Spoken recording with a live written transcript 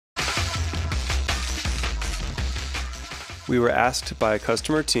we were asked by a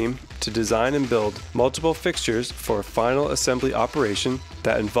customer team to design and build multiple fixtures for a final assembly operation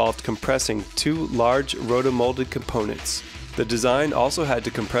that involved compressing two large rotomolded components. The design also had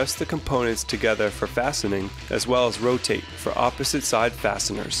to compress the components together for fastening, as well as rotate for opposite side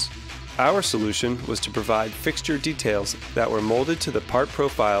fasteners. Our solution was to provide fixture details that were molded to the part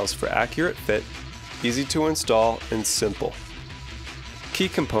profiles for accurate fit, easy to install, and simple. Key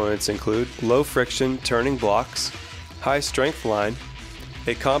components include low friction turning blocks, high strength line,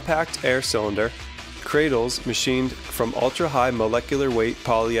 a compact air cylinder, cradles machined from ultra-high molecular weight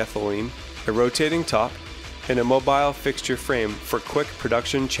polyethylene, a rotating top, and a mobile fixture frame for quick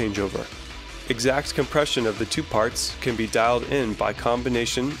production changeover. Exact compression of the two parts can be dialed in by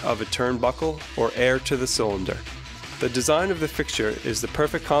combination of a turnbuckle or air to the cylinder. The design of the fixture is the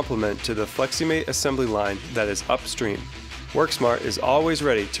perfect complement to the Fleximate assembly line that is upstream. WorkSmart is always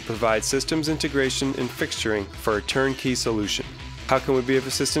ready to provide systems integration and fixturing for a turnkey solution. How can we be of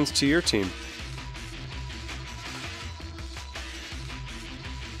assistance to your team?